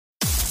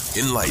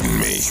Enlighten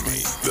Me,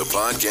 the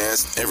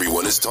podcast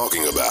everyone is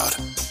talking about,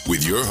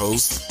 with your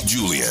host,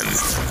 Julian,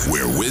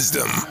 where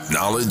wisdom,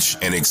 knowledge,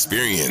 and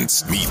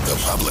experience meet the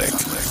public.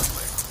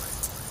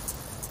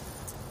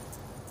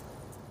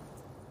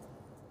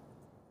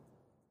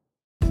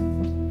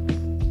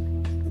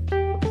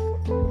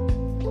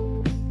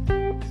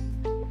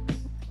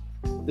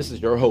 This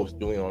is your host,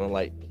 Julian on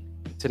Enlighten Me.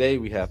 Today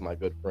we have my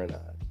good friend,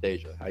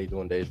 Deja. How you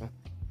doing, Deja?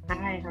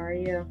 Hi, how are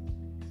you?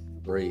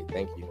 Great,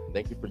 thank you.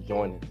 Thank you for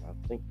joining. I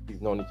think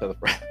we've known each other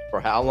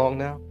for how long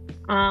now?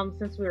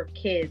 Since we were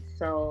kids,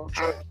 so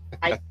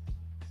I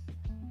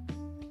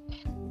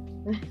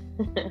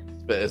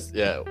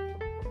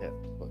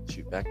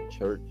Shoot, back in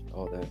church,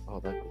 all that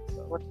good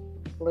stuff.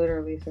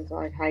 Literally since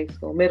like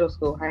middle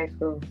school, high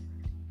school.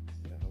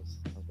 Yeah, I was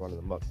running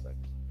the muck back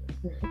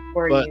then.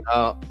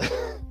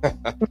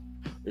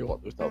 We'll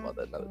talk about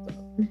that another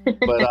time.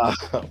 But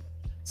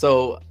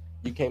so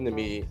you came to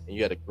me and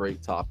you had a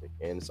great topic,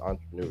 and it's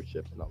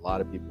entrepreneurship. And a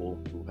lot of people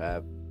who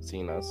have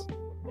seen us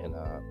and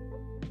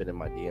been in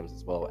my DMs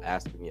as well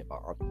asking me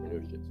about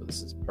entrepreneurship. So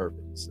this is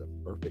perfect. This is a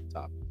perfect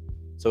topic.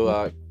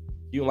 So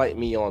you enlighten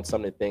me on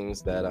some of the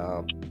things that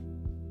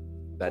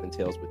that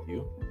entails with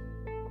you.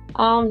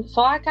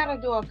 So I kind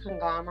of do a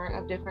conglomerate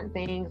of different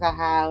things. I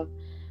have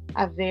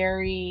a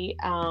very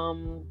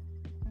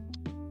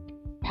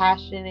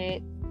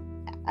passionate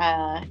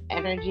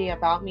energy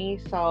about me.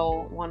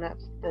 So one of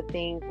the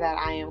things that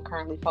I am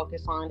currently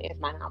focused on is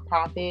my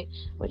nonprofit,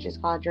 which is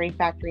called Dream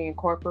Factory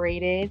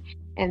Incorporated.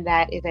 And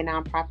that is a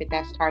nonprofit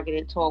that's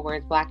targeted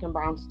towards Black and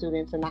Brown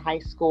students in the high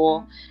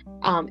school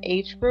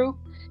age group.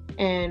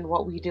 And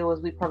what we do is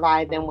we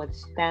provide them with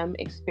STEM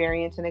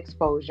experience and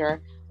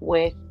exposure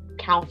with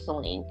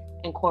counseling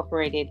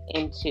incorporated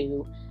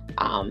into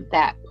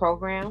that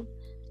program.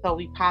 So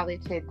we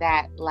piloted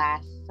that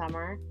last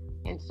summer.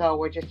 And so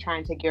we're just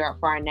trying to gear up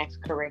for our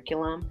next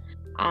curriculum.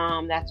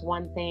 That's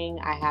one thing.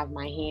 I have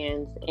my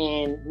hands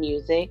in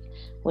music,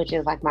 which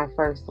is like my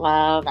first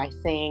love. I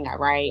sing, I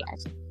write, I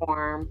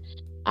perform.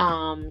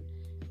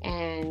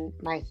 And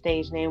my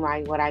stage name,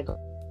 what I go.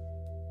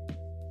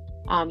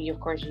 Of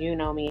course, you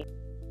know me.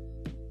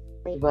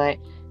 But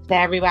to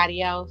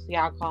everybody else,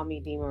 y'all call me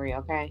D. Marie,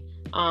 okay?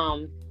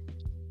 And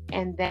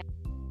then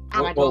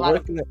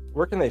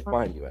where can they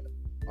find you at?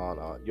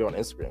 You're on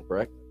Instagram,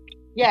 correct?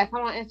 Yes,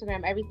 I'm on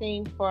Instagram.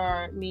 Everything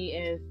for me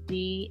is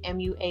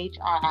DMUHRIE.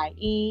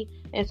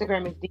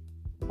 Instagram is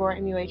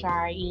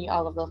DMUHRIE.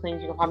 All of those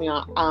things. You can find me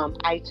on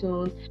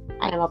iTunes.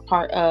 I am a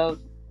part of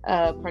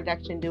a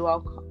production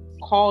duo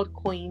called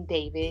Queen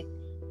David.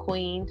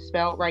 Queen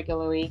spelled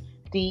regularly,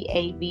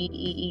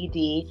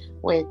 DAVEED,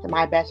 with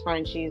my best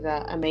friend. She's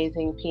an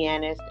amazing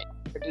pianist and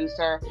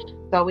producer.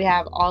 So we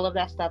have all of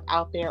that stuff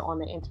out there on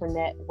the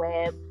internet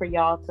web for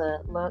y'all to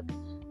look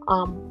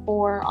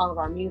for all of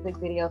our music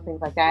videos, things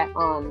like that.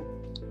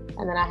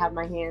 And then I have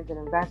my hands in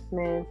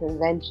investments,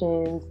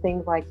 inventions,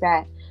 things like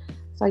that.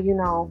 So, I'm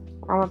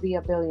going to be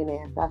a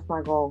billionaire. That's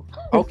my goal.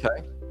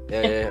 Okay.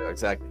 Yeah,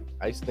 exactly.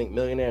 I used to think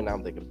millionaire, now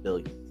I'm thinking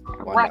billions.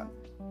 Why not?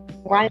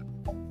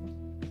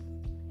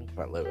 I'm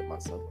trying to live with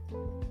myself.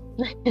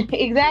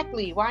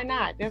 Exactly. Why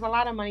not? There's a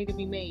lot of money to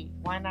be made.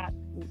 Why not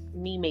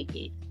me make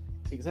it?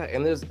 Exactly.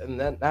 And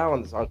then now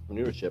in this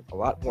entrepreneurship, a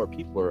lot more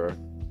people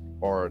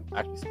are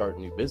actually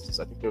starting new business.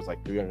 I think there's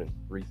like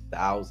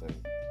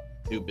 303,000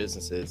 new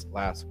businesses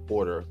last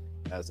quarter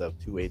as of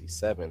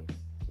 287,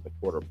 the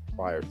quarter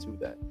prior to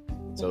that.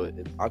 So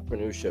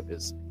entrepreneurship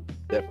is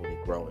definitely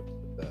growing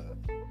with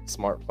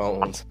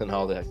smartphones and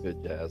all that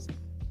good jazz,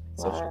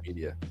 social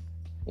media.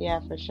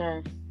 Yeah, for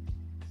sure.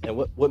 And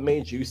what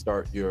made you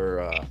start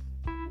your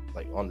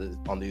on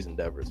these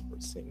endeavors for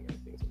singing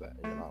and things like that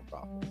in your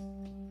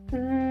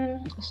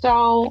nonprofit?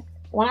 So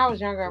when I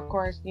was younger, of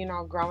course,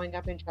 growing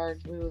up in church,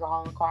 we was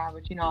all in choir,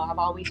 but I've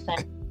always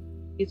said,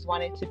 always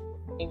wanted to be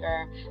a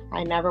singer.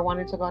 I never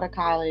wanted to go to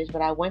college,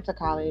 but I went to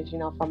college,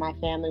 for my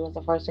family, was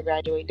the first to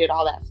graduate, did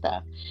all that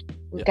stuff.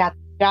 We got the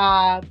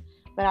job,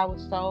 but I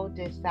was so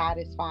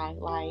dissatisfied,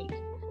 I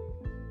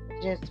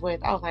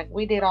was like,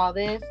 we did all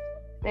this.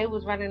 They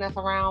was running us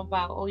around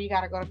about, oh, you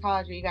got to go to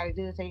college, or you got to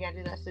do this, or you got to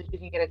do that so you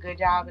can get a good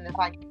job. And it's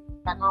like,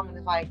 back home, and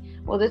it's like,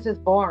 well, this is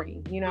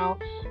boring,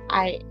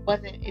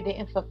 it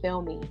didn't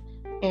fulfill me.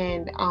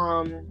 And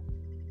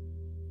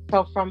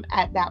so from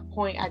at that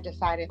point, I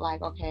decided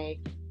okay,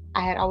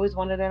 I had always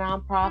wanted a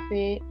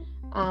nonprofit,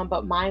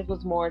 but mine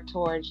was more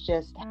towards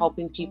just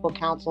helping people,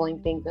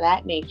 counseling, things of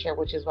that nature,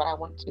 which is what I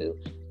went to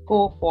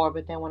school for.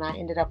 But then when I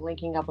ended up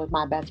linking up with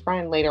my best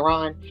friend later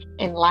on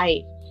in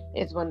life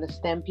is when the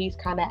STEM piece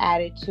kind of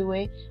added to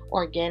it.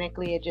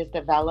 Organically, it just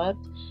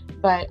developed.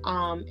 But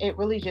it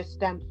really just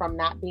stemmed from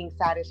not being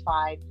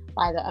satisfied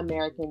by the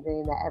American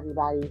dream that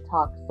everybody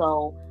talks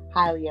so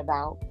highly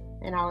about.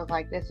 And I was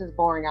like, this is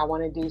boring. I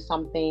want to do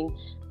something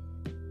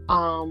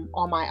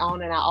on my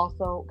own. And I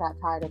also got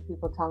tired of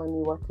people telling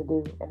me what to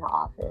do in the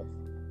office.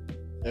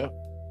 Yeah.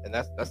 And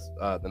that's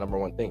the number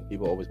one thing.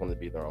 People always want to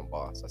be their own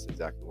boss. That's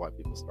exactly why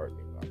people start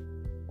being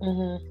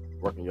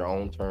working your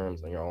own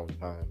terms on your own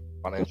time.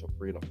 Financial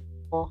freedom.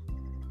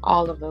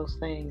 All of those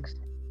things.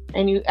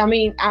 And I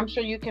mean, I'm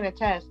sure you can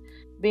attest,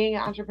 being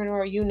an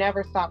entrepreneur, you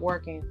never stop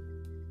working.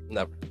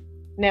 Never.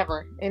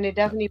 Never. And it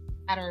doesn't even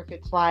matter if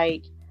it's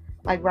like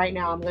right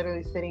now, I'm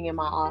literally sitting in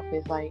my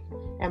office, like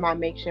in my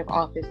makeshift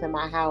office in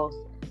my house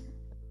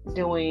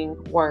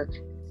doing work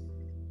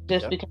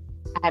just because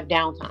I have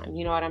downtime.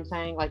 You know what I'm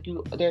saying? Like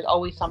there's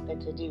always something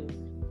to do.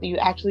 You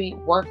actually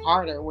work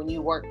harder when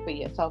you work for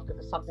yourself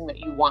because it's something that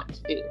you want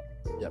to do.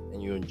 Yep,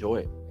 and you enjoy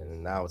it.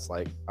 And now it's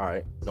like, all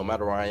right, no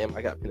matter where I am,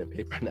 I got pen and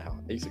paper now.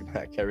 I used to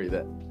not carry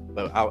that.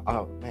 But,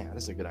 man,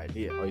 that's a good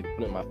idea. I'll either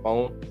put it in my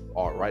phone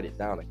or write it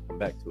down and come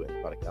back to it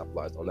and try to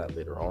capitalize on that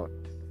later on.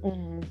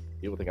 Mm-hmm.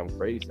 People think I'm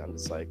crazy. I'm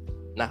just like,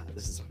 nah,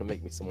 this is going to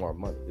make me some more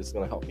money. This is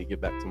going to help me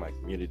give back to my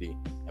community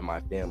and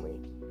my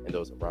family and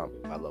those around me,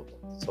 my loved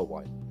ones. So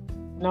why?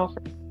 No.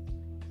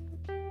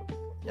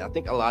 Yeah, I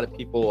think a lot of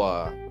people,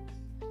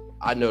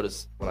 I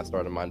noticed when I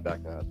started mine back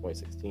in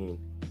 2016,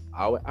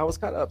 I was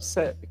kind of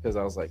upset because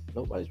I was like,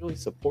 nobody's really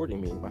supporting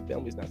me. My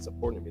family's not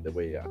supporting me the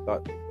way I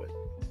thought they would.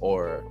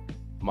 Or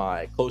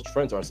my close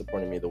friends aren't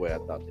supporting me the way I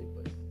thought they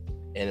would.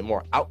 And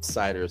more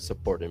outsiders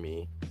supporting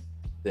me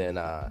than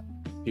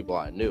people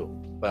I knew.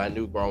 But I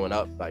knew growing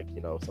up, like,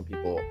 you know, some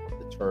people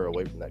deter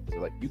away from that because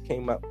they're like, you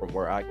came up from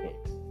where I came.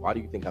 Why do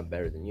you think I'm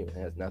better than you? It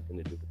has nothing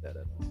to do with that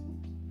at all.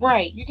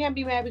 Right. You can't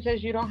be mad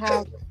because you don't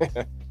have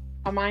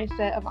a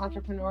mindset of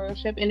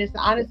entrepreneurship. And it's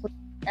honestly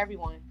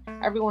everyone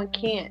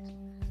can't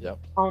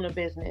own a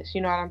business.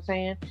 You know what I'm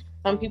saying?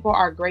 Some people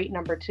are great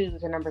number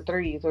 2s and number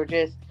 3s or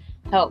just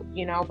help,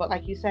 you know. But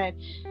like you said,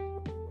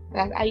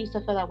 I used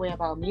to feel that way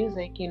about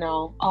music, you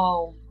know.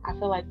 Oh, I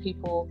feel like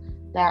people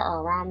that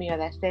are around me or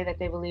that say that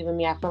they believe in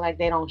me, I feel like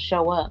they don't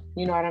show up.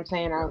 You know what I'm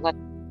saying? Or like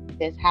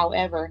this.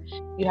 However,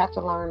 you have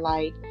to learn,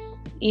 like,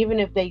 even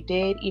if they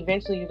did,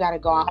 eventually you got to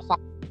go outside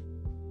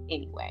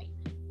anyway.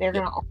 They're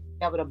going to only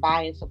be able to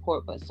buy and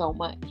support but so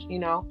much, you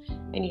know.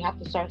 And you have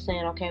to start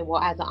saying, okay,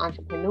 well, as an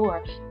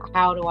entrepreneur,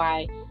 how do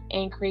I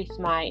increase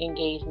my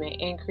engagement,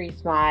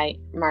 increase my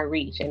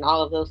reach, and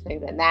all of those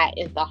things? And that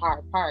is the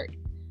hard part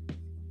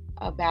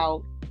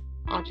about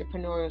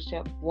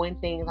entrepreneurship. When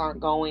things aren't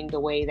going the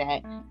way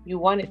that you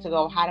want it to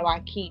go, how do I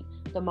keep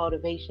the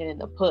motivation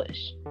and the push?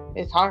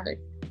 It's hard.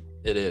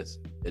 It is.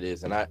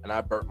 And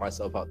I burnt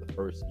myself out the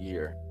first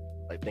year,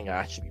 like thinking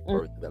I should be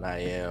further than I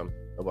am.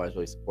 Nobody's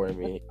really supporting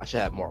me. I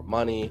should have more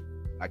money.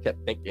 I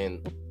kept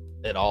thinking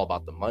it all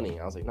about the money.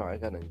 I was like, no, I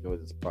gotta enjoy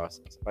this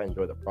process. If I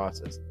enjoy the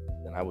process,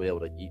 then I will be able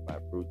to eat my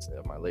fruits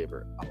of my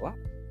labor a lot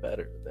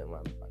better than what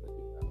I'm trying to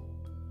do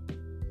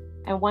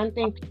now. And one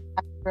thing people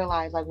have to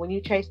realize, like, when you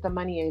chase the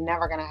money, you're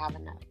never gonna have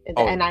enough.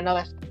 And I know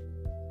that's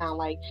sound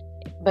like,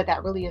 but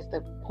that really is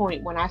the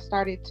point. When I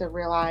started to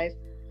realize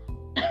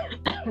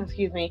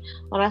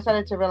when I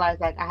started to realize,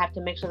 like, I have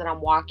to make sure that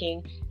I'm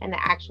walking in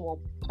the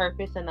actual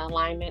purpose and the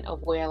alignment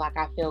of where, like,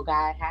 I feel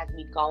God has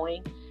me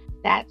going,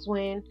 that's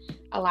when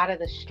a lot of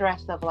the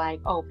stress of, like,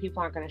 oh,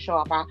 people aren't going to show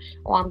up,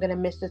 or I'm going to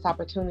miss this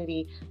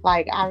opportunity.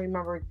 Like, I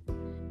remember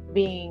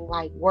being,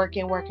 like,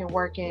 working,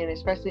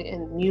 especially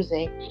in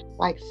music,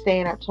 like,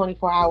 staying up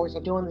 24 hours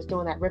or doing this,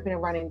 doing that, ripping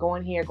and running,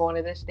 going here, going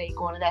to this state,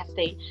 going to that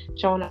state,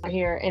 showing up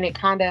here. And it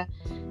kind of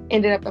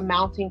ended up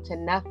amounting to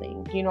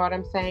nothing. You know what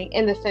I'm saying?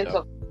 In the sense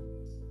of,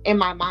 in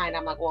my mind,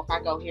 I'm like, well, if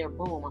I go here,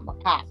 boom, I'm a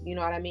pop. You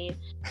know what I mean?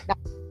 That's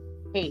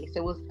the case.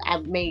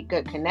 I've made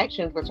good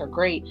connections, which are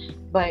great,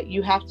 but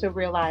you have to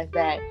realize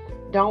that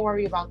don't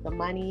worry about the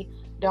money.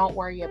 Don't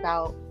worry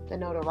about the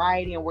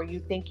notoriety and where you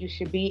think you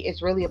should be.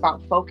 It's really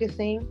about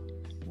focusing,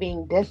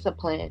 being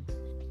disciplined,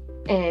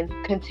 and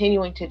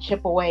continuing to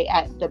chip away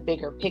at the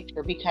bigger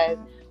picture. Because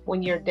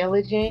when you're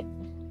diligent,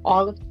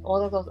 all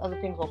of those other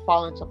things will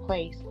fall into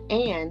place.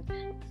 And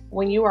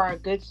when you are a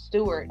good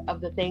steward of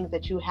the things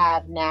that you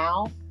have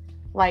now,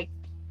 like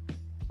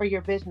for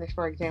your business,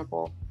 for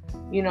example,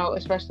 you know,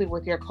 especially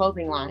with your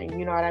clothing line,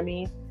 you know what I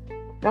mean?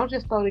 Don't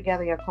just throw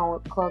together your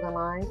clothing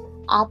line.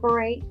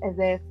 Operate as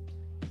if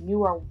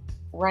you are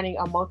running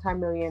a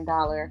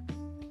multi-million-dollar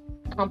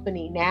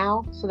company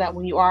now, so that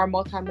when you are a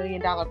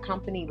multi-million-dollar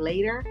company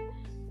later,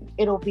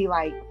 it'll be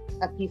like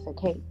a piece of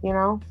cake, you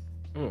know?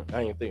 I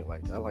didn't even think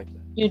like that. I like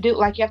that. You do,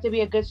 like, you have to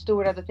be a good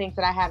steward of the things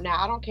that I have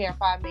now. I don't care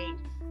if I make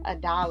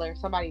 $1,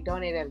 somebody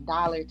donated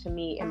 $1 to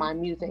me in my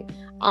music.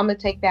 I'm gonna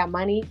take that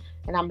money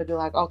and I'm gonna be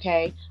like,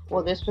 okay,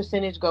 well, this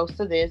percentage goes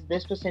to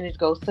this percentage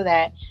goes to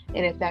that,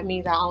 and if that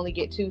means I only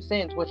get 2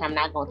 cents, which I'm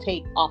not gonna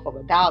take off of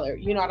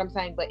 $1, you know what I'm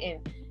saying? But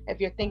if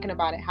you're thinking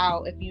about it,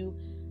 how if you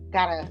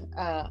got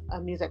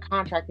a music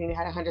contract and you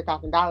had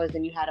 $100,000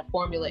 and you had a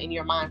formula in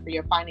your mind for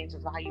your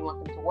finances of how you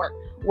want them to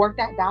work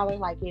that dollar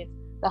like it's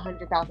the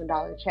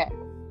 $100,000 check.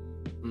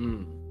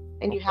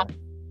 And you have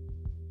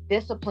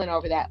discipline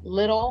over that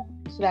little,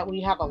 so that when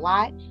you have a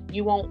lot,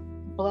 you won't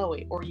blow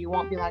it, or you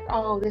won't be like,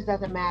 oh, this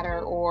doesn't matter,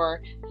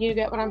 or you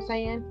get what I'm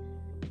saying?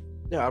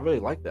 Yeah, I really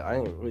like that. I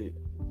ain't really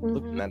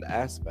looking at the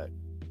aspect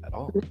at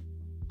all.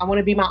 I want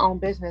to be my own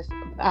business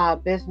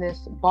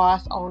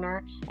boss,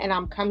 owner, and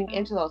I'm coming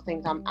into those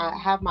things. I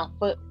have my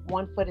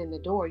one foot in the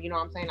door, you know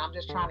what I'm saying? I'm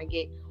just trying to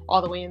get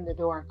all the way in the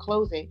door and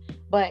close it.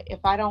 But if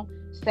I don't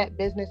set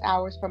business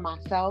hours for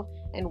myself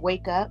and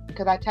wake up,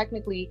 because I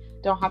technically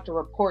don't have to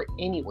report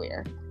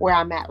anywhere where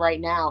I'm at right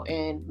now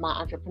in my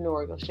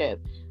entrepreneurship.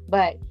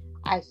 But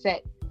I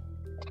set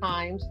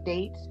times,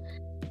 dates,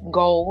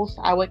 goals.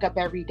 I wake up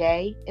every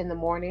day in the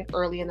morning,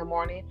 early in the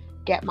morning,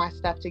 get my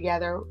stuff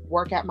together,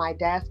 work at my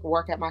desk,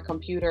 work at my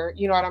computer.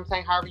 You know what I'm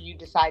saying? However you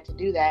decide to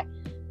do that.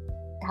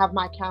 Have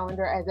my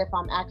calendar as if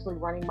I'm actually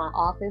running my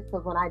office,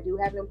 because when I do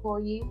have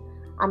employees,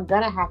 I'm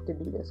gonna have to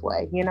be this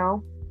way, you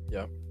know?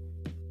 Yeah.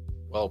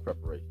 Well,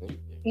 preparation.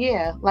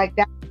 Yeah, like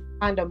that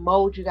kind of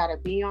mode you gotta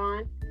be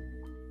on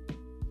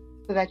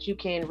so that you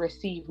can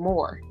receive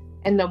more.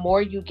 And the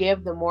more you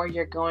give, the more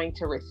you're going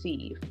to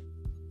receive.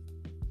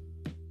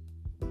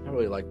 I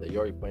really like that.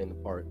 You're already playing the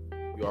part.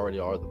 You already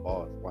are the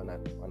boss. Why not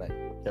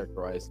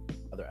characterize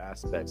other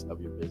aspects of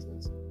your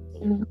business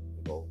and your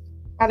goals?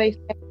 How they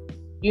say,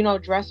 you know,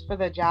 dress for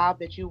the job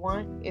that you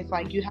want. It's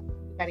like you have to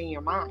put that in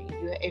your mind.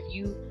 And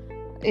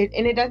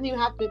it doesn't even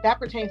have to, that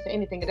pertains to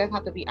anything. It doesn't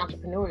have to be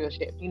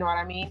entrepreneurship. You know what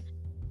I mean?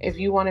 If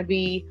you want to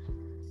be,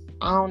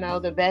 I don't know,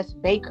 the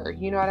best baker,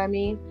 you know what I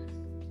mean?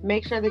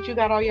 Make sure that you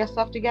got all your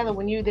stuff together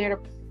when you're there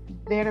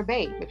to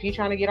bake. If you're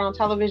trying to get on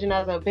television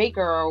as a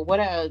baker or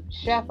a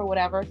chef or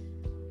whatever,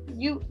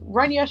 you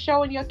run your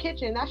show in your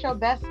kitchen. That's your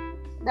best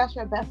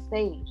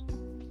stage.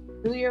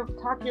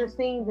 Talk your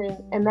scenes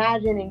and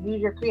imagine and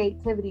use your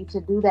creativity to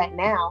do that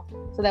now,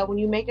 so that when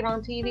you make it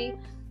on TV,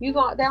 they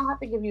don't have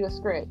to give you a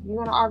script. You're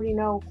gonna already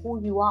know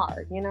who you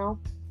are, you know?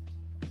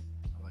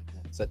 I like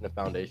that. Setting the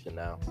foundation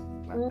now.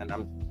 And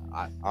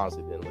I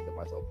honestly didn't look at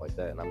myself like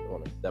that, and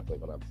I'm definitely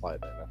gonna apply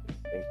that, and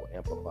I think we'll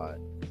amplify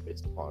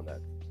based upon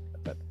that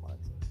type of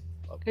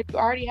mindset. Because you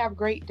already have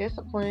great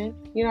discipline,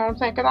 you know what I'm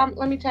saying? Because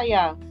let me tell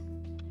y'all,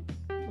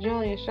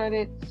 Julian sure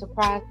did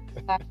surprise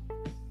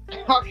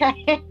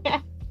okay.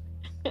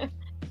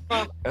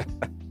 From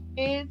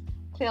kids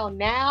till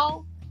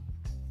now,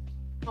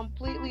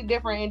 completely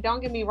different. And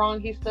don't get me wrong,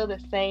 he's still the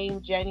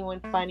same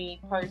genuine,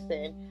 funny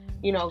person,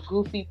 you know,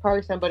 goofy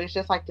person. But it's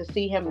just like to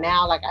see him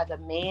now, like as a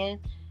man,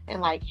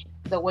 and like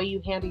the way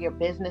you handle your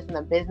business and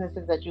the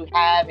businesses that you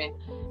have and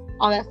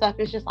all that stuff.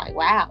 It's just like,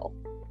 wow.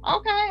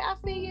 Okay, I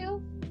see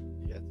you.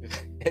 Yeah,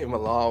 came a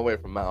long way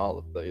from my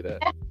Olive, I'll tell you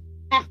that.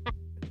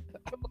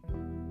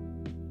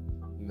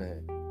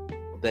 Man,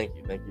 well, thank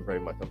you very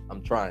much.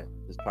 I'm trying,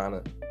 just trying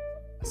to.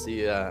 I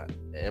see the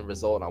end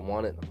result. I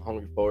want it. I'm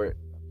hungry for it.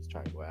 I'm just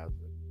trying to go after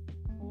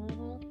it.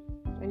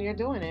 Mm-hmm. And you're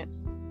doing it.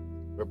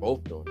 We're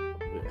both doing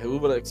it. Who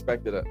would have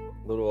expected a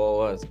little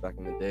old us back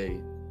in the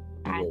day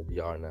where we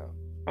are now?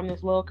 From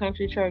this little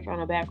country church on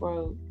a back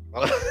road.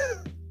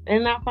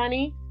 Isn't that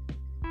funny?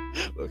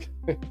 Look.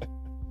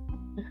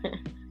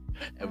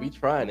 And we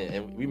trying it,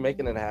 and we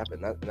making it happen.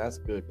 That's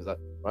good, because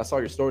when I saw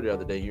your story the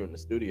other day, you were in the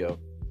studio.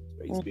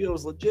 Your studio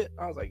was legit.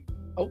 I was like,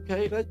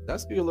 okay, that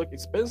studio look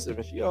expensive,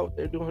 and she out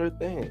there doing her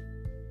thing.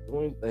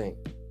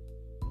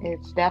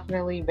 It's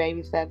definitely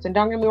baby steps. And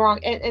don't get me wrong,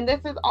 and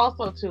this is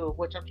also too,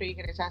 which I'm sure you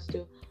can attest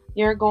to,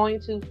 you're going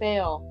to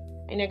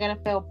fail, and you're going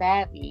to fail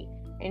badly,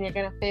 and you're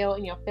going to fail,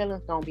 and your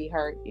feelings going to be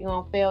hurt. You're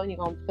going to fail, and you're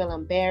going to feel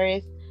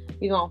embarrassed.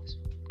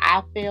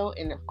 I failed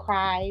and have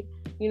cried,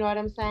 you know what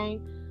I'm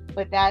saying?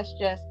 But that's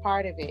just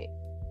part of it.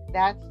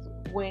 That's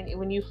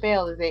when you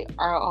fail, is it,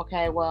 oh,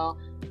 okay, well,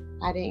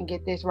 I didn't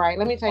get this right.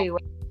 Let me tell you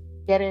what,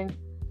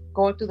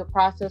 going through the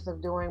process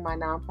of doing my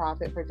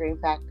nonprofit for Dream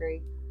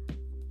Factory,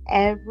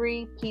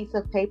 every piece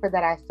of paper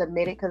that I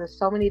submitted, because there's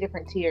so many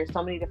different tiers,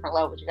 so many different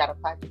levels. You got to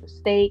apply to the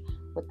state,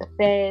 with the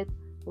feds,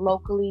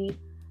 locally.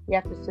 You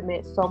have to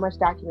submit so much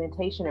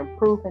documentation and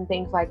proof and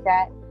things like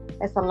that.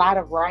 It's a lot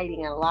of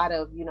writing and a lot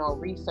of,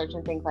 research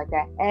and things like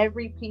that.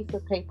 Every piece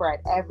of paper at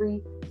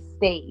every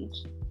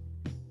stage,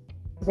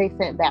 they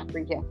sent back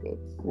rejected.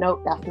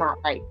 Nope, that's not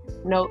right.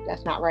 Nope,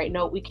 that's not right.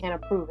 Nope, we can't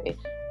approve it.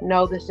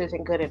 No, this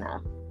isn't good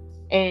enough.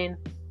 And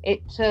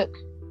it took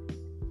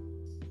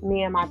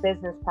me and my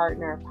business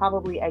partner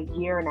probably a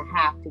year and a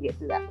half to get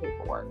through that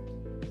paperwork.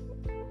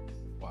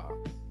 Wow.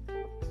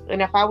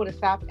 And if I would have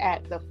stopped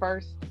at the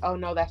first, oh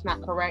no, that's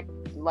not correct,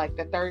 like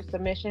the third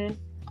submission,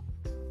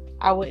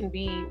 I wouldn't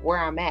be where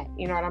I'm at.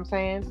 You know what I'm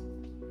saying?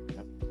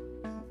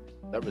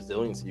 That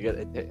resilience, you got,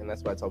 and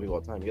that's why I tell people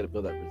all the time, you got to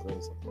build that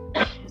resilience.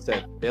 You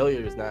said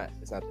failure is not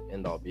the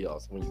end all be all.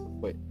 So when you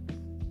quit,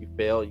 you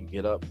fail, you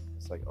get up.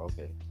 It's like,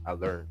 okay, I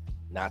learned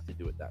not to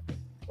do it that way,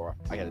 or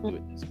I got to do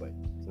it this way.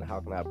 So now how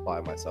can I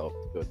apply myself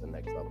to go to the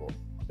next level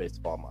based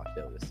upon my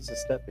failures? It's a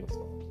stepping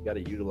stone. You got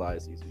to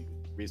utilize these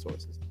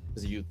resources,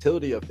 because the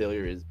utility of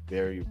failure is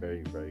very,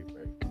 very, very,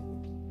 very,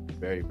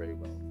 very, very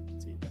well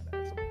seen that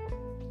aspect.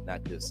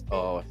 Not just,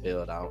 oh, I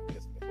failed, I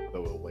guess I'm gonna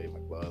throw away my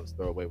gloves,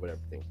 throw away whatever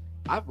thing.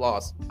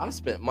 I've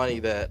spent money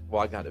that,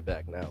 well, I got it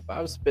back now, but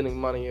I was spending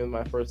money when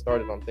I first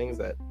started on things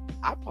that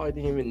I probably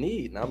didn't even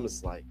need. And I'm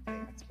just like,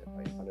 dang, I spent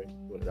like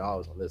 $100,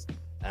 $200 on this,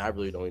 and I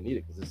really don't even need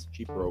it because it's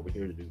cheaper over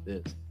here to do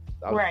this.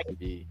 So I was going to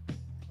be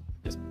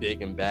just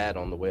big and bad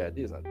on the way I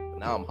did. But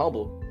now I'm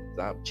humble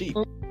because I'm cheap.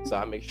 So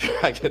I make sure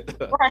I get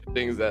the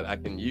things that I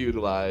can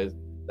utilize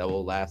that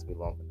will last me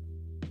long enough.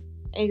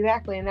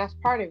 Exactly, and that's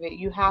part of it.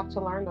 You have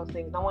to learn those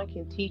things. No one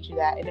can teach you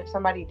that. And if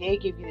somebody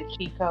did give you the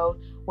cheat code,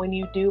 when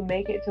you do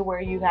make it to where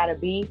you gotta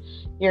be,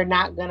 you're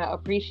not gonna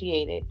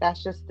appreciate it.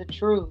 That's just the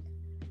truth.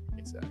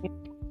 Exactly.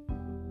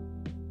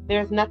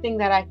 There's nothing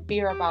that I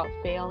fear about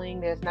failing.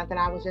 There's nothing.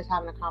 I was just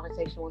having a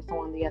conversation with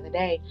someone the other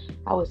day.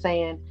 I was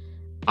saying,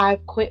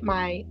 I've quit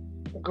my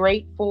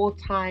great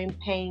full-time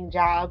paying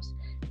jobs,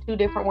 two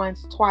different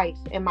ones twice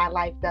in my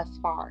life thus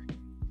far.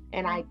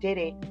 And I did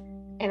it.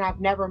 And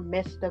I've never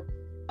missed a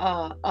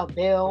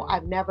bill.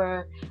 I've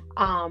never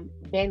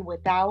been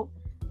without.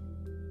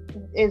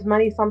 Is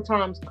money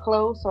sometimes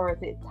close or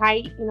is it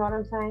tight? You know what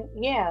I'm saying?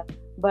 Yeah.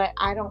 But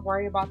I don't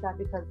worry about that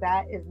because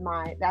that's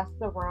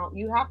the realm.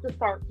 People have to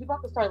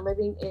start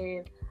living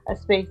in a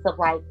space of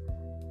like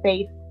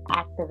faith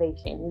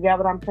activation. You get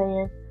what I'm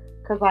saying?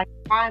 Because like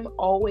I'm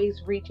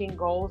always reaching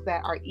goals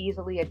that are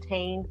easily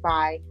attained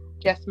by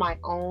just my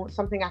own,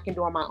 something I can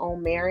do on my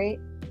own merit,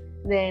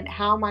 then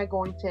how am I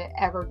going to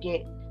ever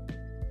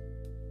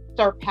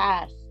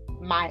surpass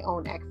my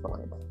own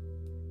excellence?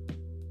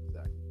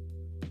 Exactly.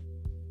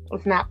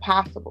 It's not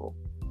possible.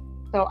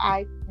 So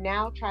I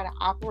now try to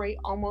operate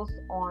almost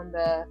on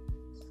the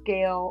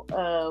scale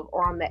of,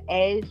 or on the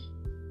edge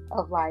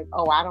of like,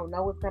 oh, I don't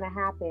know what's going to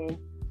happen,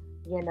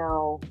 in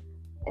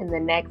the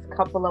next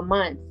couple of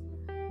months.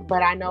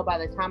 But I know by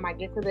the time I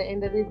get to the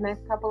end of these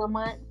next couple of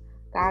months,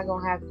 God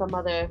gonna have some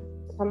other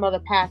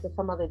path or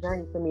some other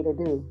journey for me to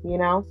do,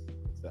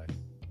 Exactly.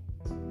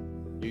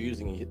 You're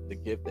using the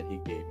gift that he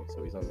gave you,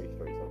 so he's gonna make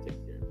sure he's gonna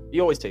take care of you. He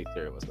always takes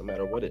care of us, no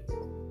matter what it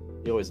is.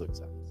 He always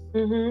looks out.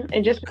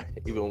 And just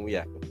even when we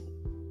act up,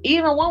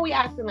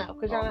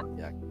 because y'all. I'm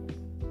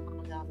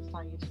just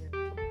telling you the truth.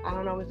 I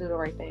don't always do the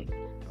right thing.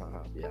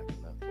 We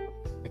acting up.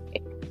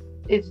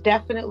 It's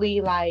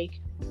definitely like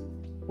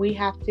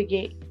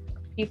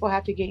people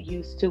have to get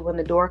used to when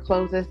the door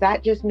closes.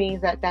 That just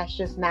means that that's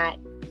just not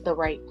the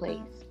right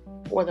place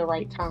or the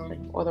right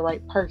time or the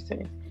right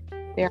person.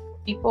 There are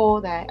people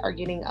that are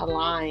getting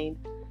aligned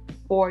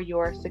for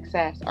your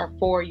success or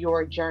for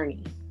your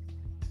journey.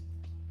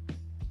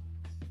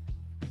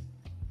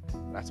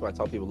 That's why I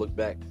tell people, look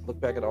back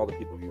at all the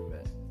people you've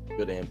met,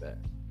 good and bad.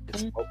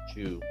 It's helped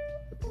you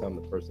to become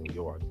the person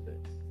you are today.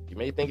 You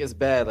may think it's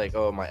bad, like,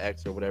 oh, my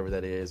ex or whatever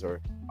that is,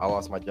 or I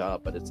lost my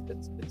job, but it's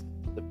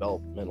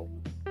developmental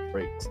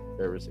traits,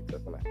 characteristics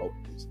that's going to help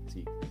you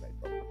succeed.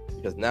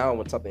 Because now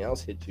when something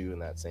else hits you in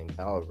that same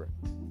caliber,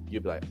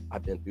 you'll be like,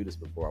 I've been through this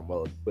before, I'm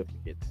well equipped to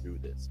get through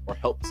this, or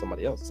help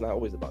somebody else. It's not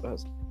always about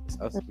us. It's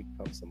us to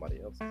become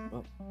somebody else as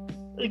well.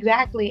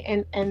 Exactly.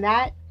 And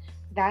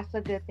that's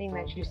a good thing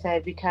that you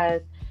said,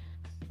 because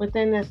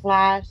within this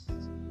last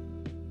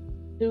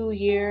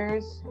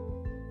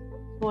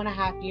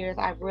 2.5 years,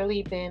 I've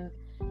really been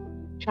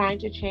trying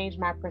to change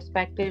my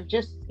perspective,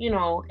 just,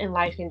 in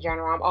life in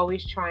general. I'm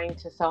always trying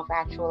to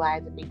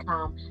self-actualize and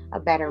become a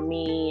better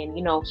me and,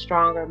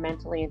 stronger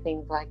mentally and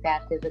things like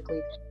that,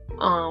 physically.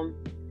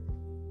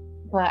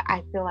 But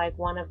I feel like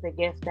one of the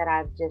gifts that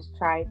I've just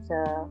tried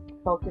to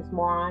focus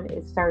more on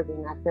is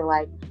serving. I feel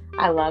like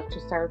I love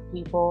to serve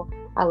people.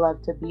 I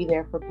love to be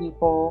there for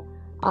people.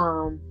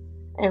 And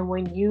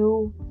when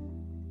you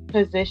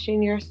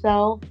position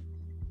yourself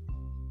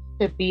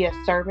to be a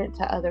servant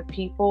to other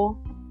people,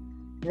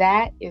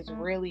 that is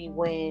really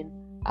when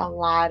a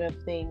lot of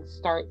things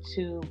start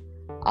to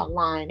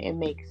align and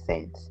make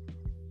sense.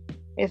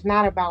 It's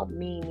not about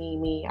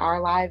me.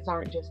 Our lives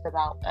aren't just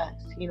about us.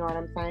 You know what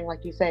I'm saying?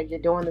 Like you said, you're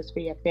doing this for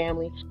your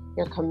family,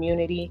 your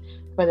community,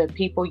 for the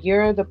people.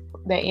 You're the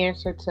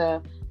answer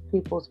to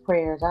people's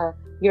prayers, or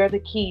you're the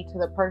key to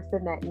the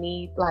person that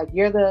needs, like,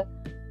 you're the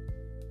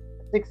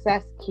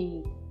success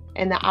key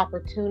and the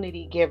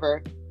opportunity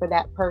giver for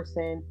that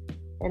person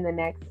in the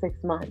next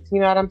 6 months.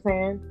 You know what I'm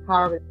saying?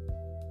 However,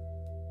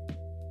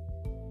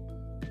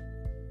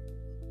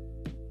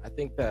 I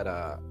think that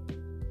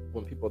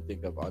when people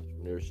think of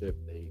entrepreneurship,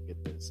 they get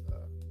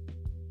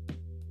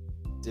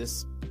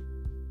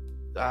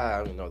I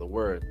don't even know the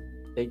word.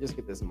 They just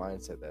get this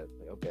mindset that,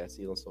 like, okay, I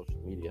see it on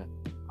social media.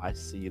 I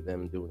see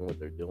them doing what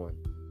they're doing.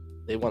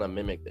 They want to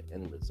mimic the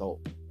end result.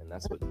 And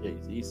that's what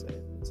Jay-Z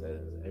said. He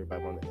said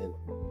everybody want to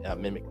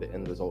mimic the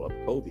end result of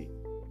Kobe.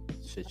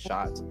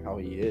 Shots, how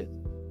he is.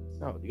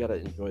 No, you got to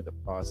enjoy the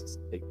process,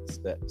 take the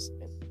steps,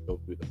 and go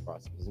through the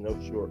process. There's no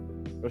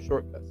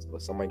shortcuts.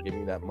 Let somebody give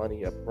you that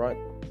money up front,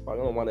 you're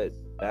probably going to want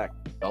it back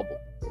double.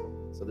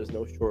 So there's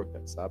no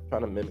shortcuts. Stop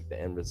trying to mimic the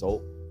end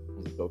result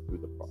and just go through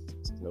the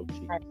process. There's no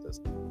cheat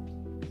system.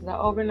 The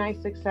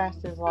overnight success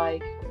is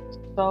like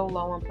so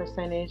low in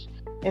percentage.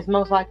 It's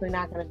most likely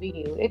not going to be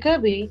you. It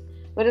could be,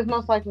 but it's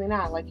most likely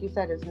not. Like you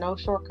said, there's no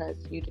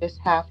shortcuts. You just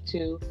have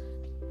to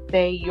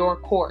stay your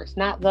course.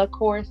 Not the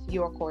course,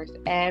 your course.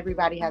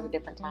 Everybody has a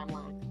different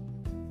timeline.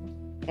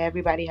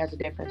 Everybody has a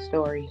different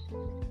story.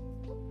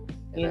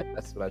 And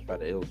that's what I try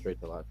to illustrate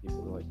to a lot of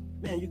people. They're like,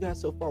 man, you got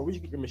so far. Where'd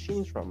you get your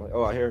machines from? I'm like,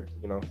 oh, I hear,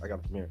 I got it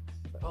from here.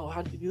 Like, oh,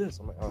 how did you do this?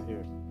 I'm like, oh,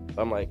 here.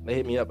 But I'm like, they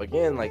hit me up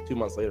again like 2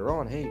 months later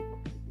on. Hey,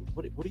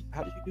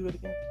 how did you do it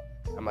again?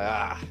 I'm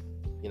like,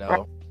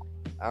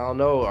 I don't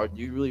know.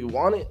 Do you really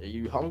want it? Are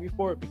you hungry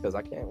for it? Because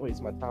I can't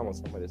waste my time on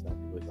somebody that's not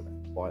really gonna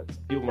want it.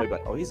 Some people might be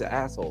like, "Oh, he's an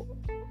asshole."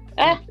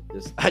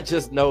 I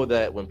just know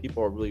that when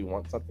people really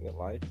want something in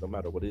life, no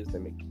matter what it is, they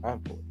make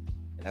time for it,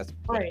 and that's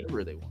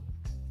whatever they want.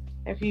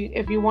 If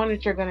you want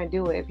it, you're gonna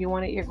do it. If you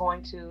want it, you're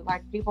going to.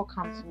 Like, people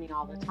come to me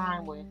all the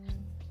time with,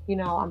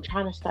 I'm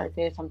trying to start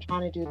this. I'm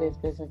trying to do this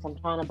business. I'm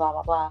trying to blah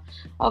blah blah.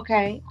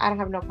 Okay, I don't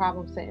have no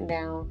problem sitting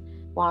down.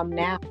 Well, I'm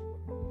now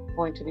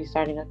going to be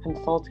starting a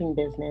consulting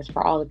business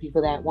for all the people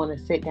that want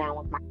to sit down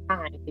with my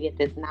time to get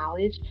this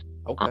knowledge.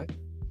 Okay.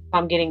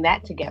 I'm getting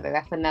that together.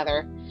 That's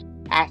another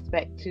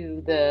aspect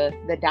to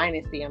the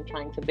dynasty I'm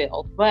trying to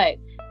build. But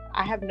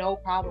I have no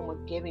problem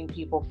with giving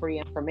people free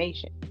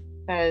information,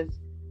 because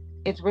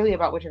it's really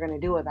about what you're going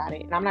to do about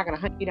it. And I'm not going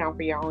to hunt you down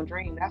for your own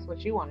dream. That's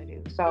what you want to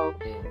do. So,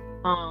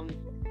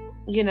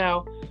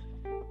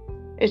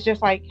 it's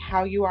just like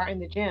how you are in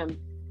the gym.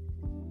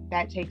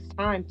 That takes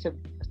time to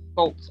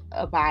sculpt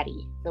a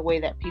body the way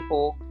that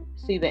people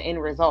see the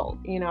end result,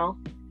 Yeah.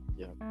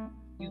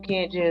 You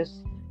can't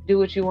just do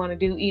what you want to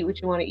do, eat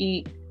what you want to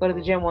eat, go to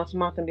the gym once a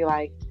month and be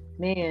like,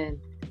 man,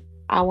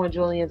 I want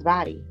Julian's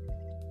body.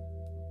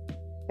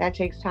 That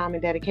takes time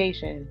and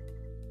dedication.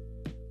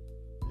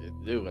 You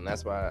do, and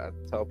that's why I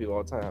tell people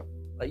all the time,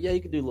 like, yeah,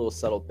 you can do little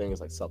subtle things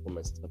like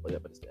supplements and stuff like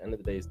that, but at the end of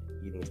the day, it's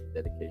the eating, it's the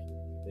dedication,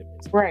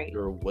 it's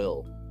your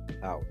will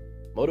out.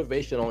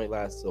 Motivation only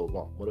lasts so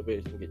long.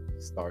 Motivation can get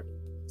you started.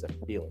 It's a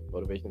feeling.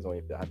 Motivation is only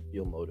if I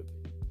feel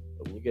motivated.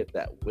 But when you get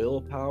that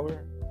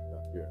willpower,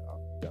 you're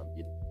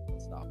unbeatable.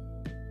 Stop.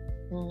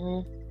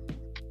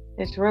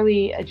 It's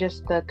really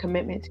just the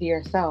commitment to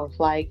yourself.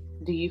 Like,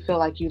 do you feel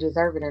like you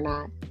deserve it or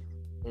not?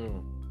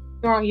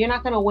 You're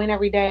not going to win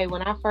every day.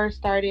 When I first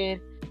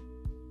started,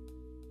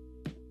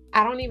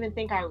 I don't even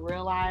think I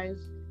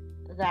realized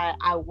that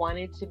I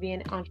wanted to be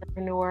an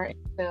entrepreneur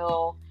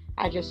until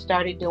I just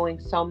started doing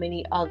so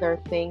many other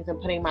things and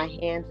putting my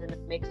hands in a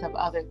mix of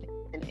other things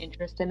and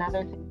interest in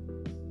other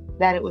things,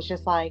 that it was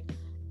just like,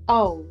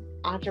 oh,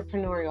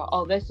 entrepreneurial.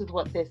 Oh, this is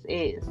what this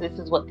is. This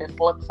is what this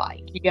looks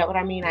like. You get what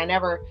I mean? I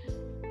never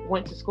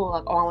went to school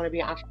like, oh, I want to be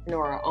an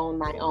entrepreneur, or own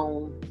my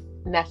own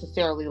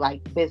necessarily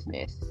like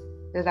business.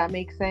 Does that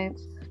make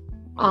sense?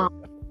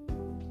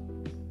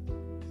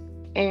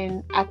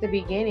 And at the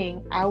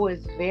beginning, I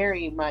was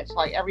very much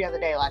like every other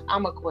day, like,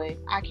 I'm gonna quit.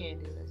 I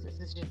can't do this. This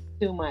is just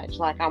too much.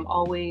 Like, I'm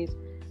always,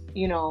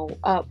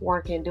 up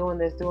working, doing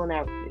this, doing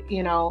that,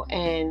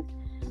 and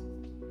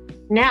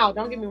now,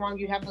 don't get me wrong,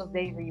 you have those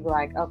days where you be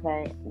like,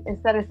 okay,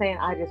 instead of saying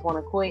I just want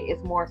to quit,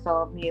 it's more so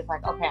of me, it's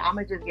like, okay, I'm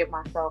gonna just give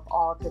myself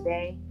all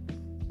today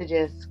to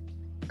just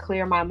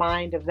clear my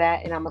mind of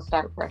that, and I'm gonna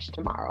start fresh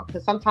tomorrow.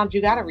 Because sometimes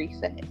you gotta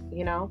reset,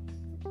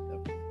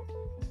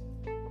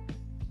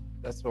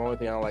 That's the only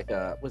thing I like.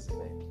 What's his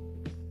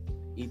name?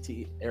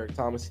 E.T. Eric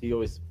Thomas. He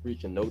always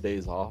preaching no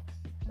days off.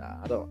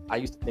 I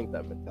used to think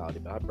that mentality,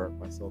 but I burnt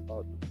myself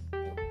out.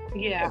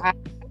 Yeah.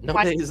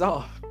 No days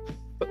off.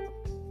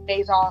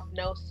 Days off,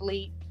 no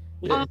sleep.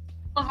 Yeah.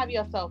 Don't have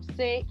yourself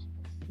sick.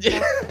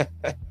 Yeah.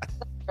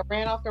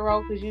 Ran off the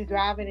road because you're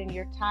driving and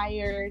you're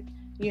tired.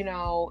 You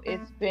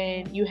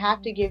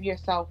have to give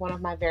yourself. One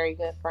of my very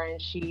good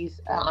friends,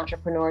 she's an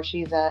entrepreneur.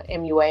 She's a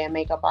MUA, a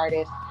makeup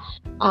artist.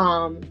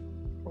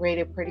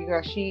 Rated Pretty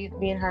Girl.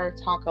 Me and her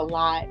talk a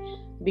lot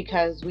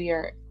because we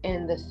are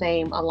in the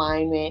same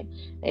alignment.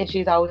 And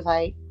she's always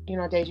like,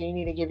 Deja, you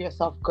need to give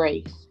yourself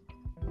grace.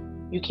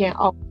 You can't.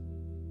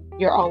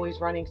 You're always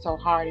running so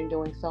hard and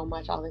doing so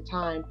much all the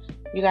time.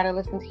 You got to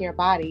listen to your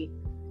body.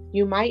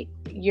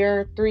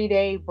 Your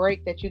 3-day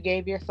break that you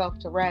gave yourself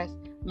to rest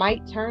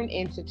might turn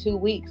into 2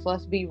 weeks.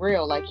 Let's be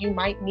real. Like, you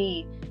might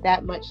need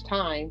that much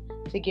time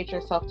to get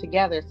yourself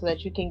together so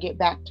that you can get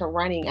back to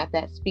running at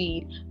that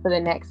speed for the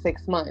next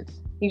 6 months.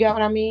 You get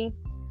what I mean?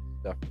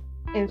 Definitely.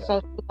 And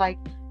so, like,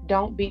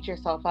 don't beat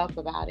yourself up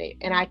about it.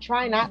 And I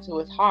try not to.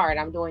 It's hard.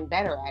 I'm doing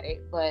better at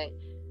it. But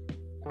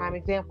prime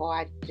example,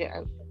 I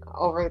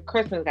over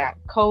Christmas got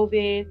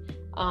COVID,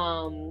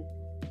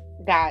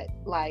 got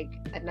like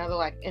another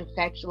like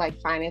infection, like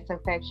sinus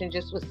infection,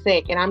 just was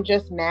sick. And I'm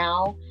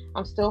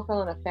still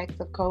feeling effects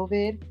of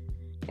COVID,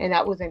 and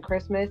that was in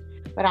Christmas,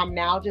 but I'm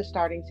now just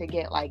starting to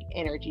get like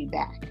energy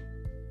back,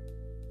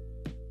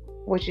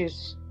 which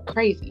is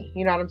crazy.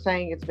 You know what I'm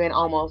saying? It's been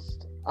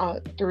almost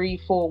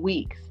 3-4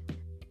 weeks.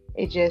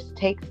 It just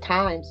takes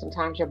time.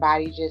 Sometimes your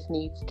body just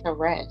needs to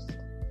rest.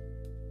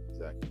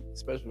 Exactly.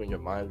 Especially when your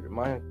mind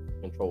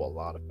control a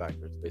lot of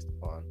factors based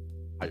upon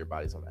how your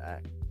body's going to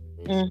act.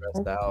 When you're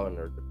stressed out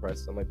or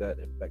depressed, something like that,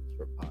 it affects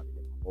your body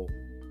as a whole.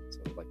 So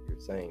like you're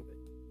saying,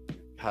 that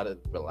you gotta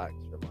relax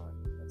your mind.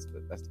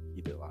 That's the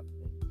key to a lot of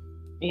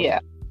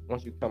things.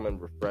 Once you come in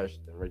refreshed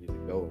and ready to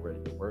go and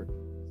ready to work,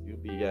 you'll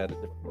be at a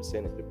different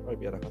percentage. You'll probably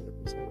be at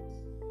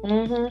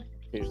 100%.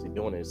 You're usually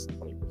doing is 20%,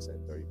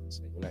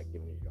 30%. You're not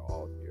giving it your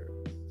all to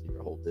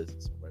your whole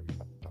business or whatever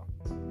you're talking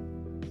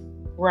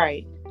about.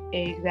 Right.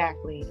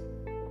 Exactly.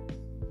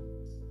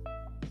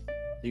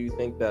 Do you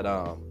think that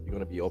you're going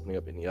to be opening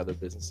up any other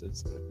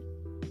businesses in the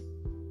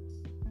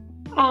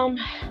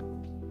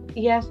future?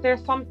 Yes,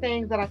 there's some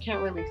things that I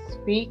can't really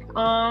speak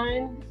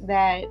on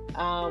that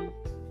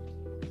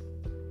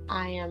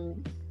I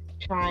am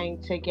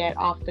trying to get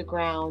off the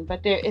ground.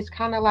 But it's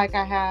kind of like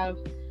I have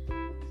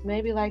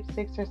maybe like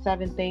 6 or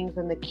 7 things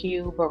in the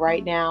queue, but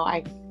right now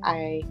I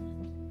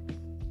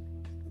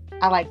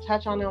like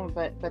touch on them,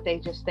 but they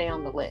just stay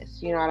on the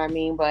list. You know what I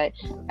mean? But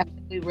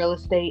definitely real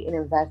estate and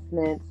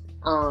investments,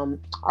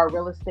 or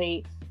real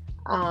estate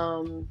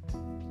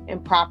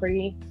and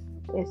property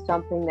is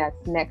something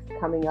that's next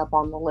coming up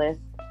on the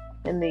list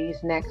in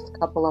these next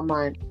couple of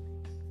months.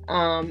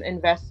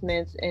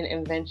 Investments and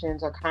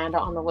inventions are kind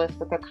of on the list,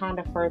 but they're kind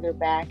of further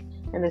back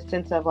in the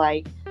sense of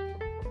like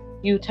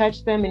you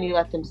touch them and you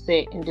let them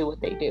sit and do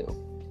what they do.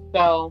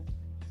 So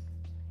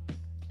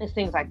it's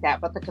things like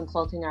that. But the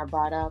consulting I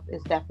brought up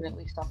is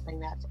definitely something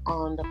that's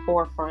on the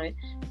forefront.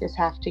 Just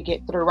have to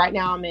get through. Right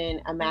now I'm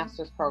in a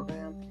master's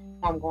program.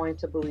 I'm going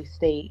to Bowie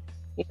State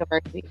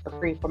University for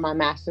free for my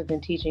master's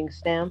in teaching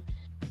STEM.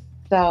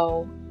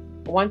 So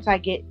once I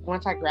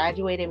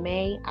graduate in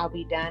May, I'll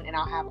be done and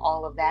I'll have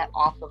all of that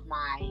off of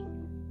my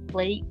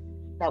plate.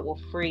 That will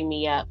free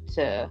me up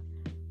to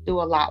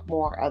do a lot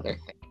more other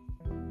things.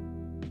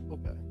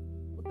 Okay.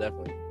 Well,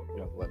 definitely,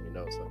 you have to let me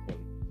know so I can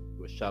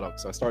do a shout out.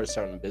 So I started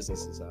shouting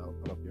businesses out. I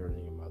don't know if you heard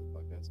any of my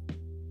podcast.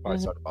 Probably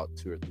started about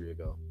 2 or 3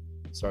 ago.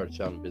 Started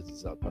shouting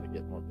businesses out, trying to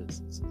get more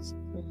businesses.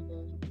 Like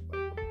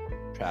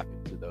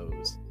traffic to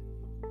those.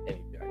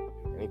 Anything I can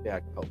do. Anything I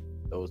can help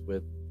those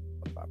with,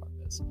 I'll try my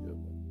best to do it.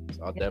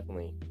 So I'll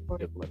definitely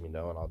let me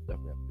know, and I'll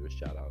definitely have to do a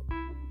shout out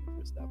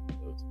to staff of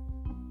those.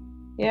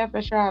 Yeah,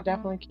 for sure. I'll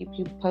definitely keep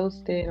you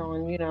posted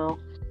on,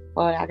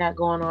 what I got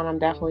going on. I'm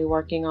definitely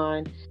working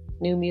on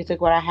new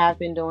music. What I have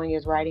been doing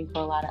is writing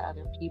for a lot of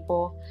other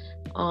people.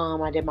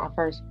 I did my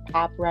first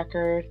pop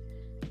record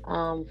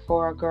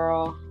for a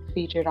girl,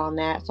 featured on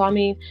that. So,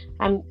 I'm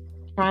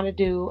trying to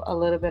do a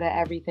little bit of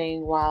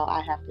everything while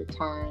I have the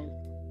time.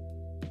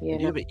 Do you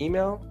have an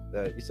email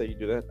that you say you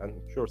do that?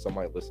 I'm sure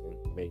somebody listening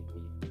may need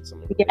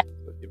some information. Yeah,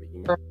 so give an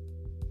email.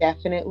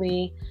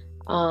 Definitely.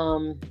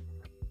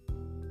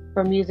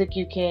 For music,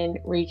 you can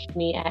reach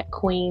me at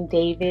Queen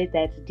David.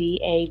 That's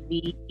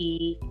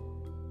DAVEED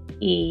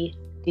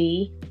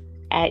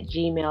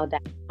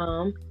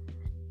 @gmail.com.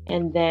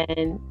 And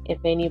then if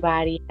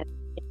anybody has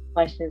any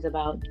questions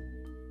about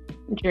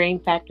Dream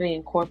Factory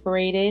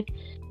Incorporated,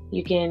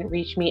 you can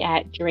reach me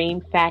at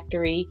Dream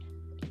Factory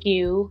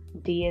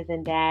QD as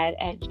in dad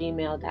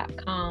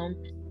 @gmail.com.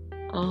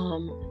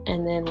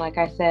 And then, like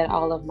I said,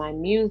 all of my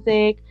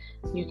music,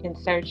 you can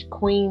search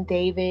Queen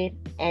David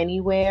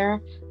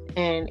anywhere,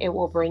 and it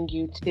will bring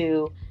you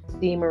to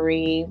Dee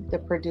Marie, the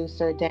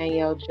producer,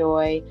 Danielle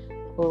Joy,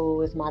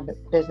 who is my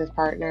business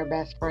partner,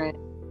 best friend,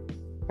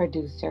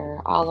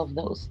 producer, all of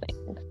those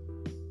things.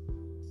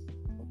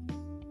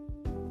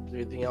 Is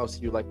there anything else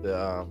you'd like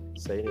to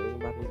say to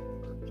anybody,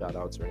 or shout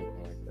outs or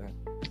anything like that?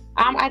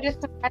 I just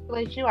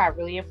congratulate you. I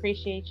really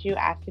appreciate you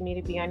asking me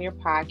to be on your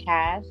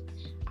podcast.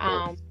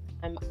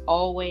 I'm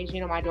always,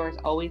 my door is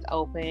always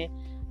open.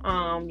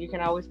 You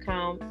can always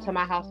come to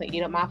my house and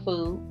eat up my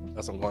food.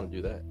 That's I'm going to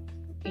do that.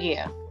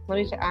 Yeah. Let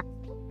me check.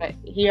 But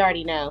he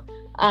already know.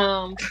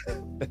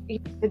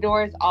 The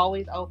door is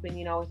always open.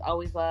 It's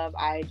always love.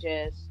 I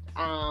just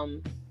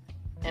am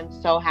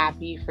so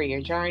happy for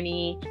your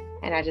journey,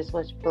 and I just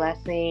wish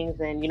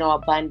blessings and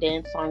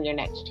abundance on your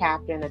next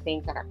chapter and the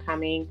things that are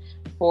coming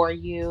for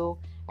you.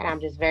 And I'm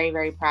just very,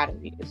 very proud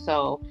of you.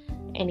 So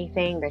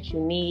anything that you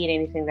need,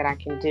 anything that I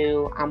can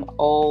do, I'm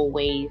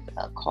always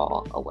a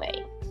call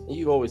away.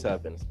 You always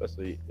have been,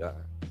 especially your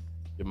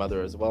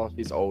mother as well.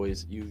 She's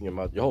always, you and your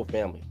mother, your whole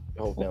family's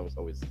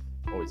always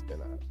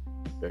been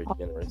very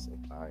generous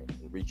and kind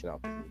and reaching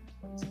out to me.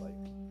 It's like,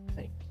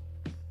 hey.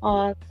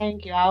 Oh,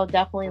 thank you. I'll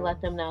definitely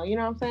let them know. You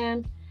know what I'm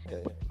saying? Yeah,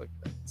 like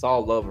that. It's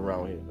all love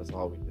around here. That's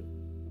all we do.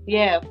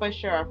 Yeah, for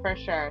sure.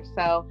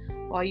 So,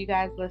 well, you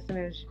guys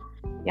listeners,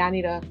 y'all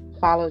need to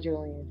follow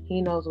Julian.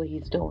 He knows what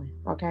he's doing.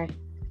 Okay.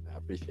 I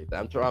appreciate that.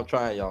 I'm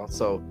trying, y'all.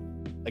 So,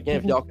 again,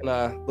 if y'all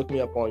can look me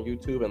up on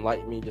YouTube and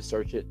like me, just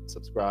search it,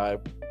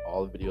 subscribe.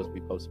 All the videos will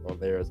be posted on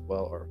there as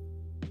well, or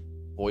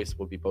voice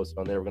will be posted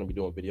on there. We're going to be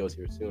doing videos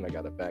here soon. I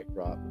got a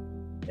backdrop.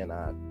 And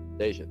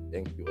Deja,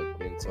 thank you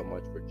again so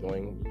much for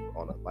joining me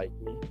on a Like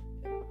Me.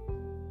 And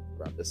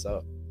wrap this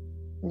up.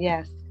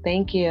 Yes.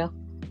 Thank you.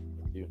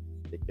 Thank you.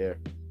 Take care.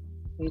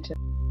 You too.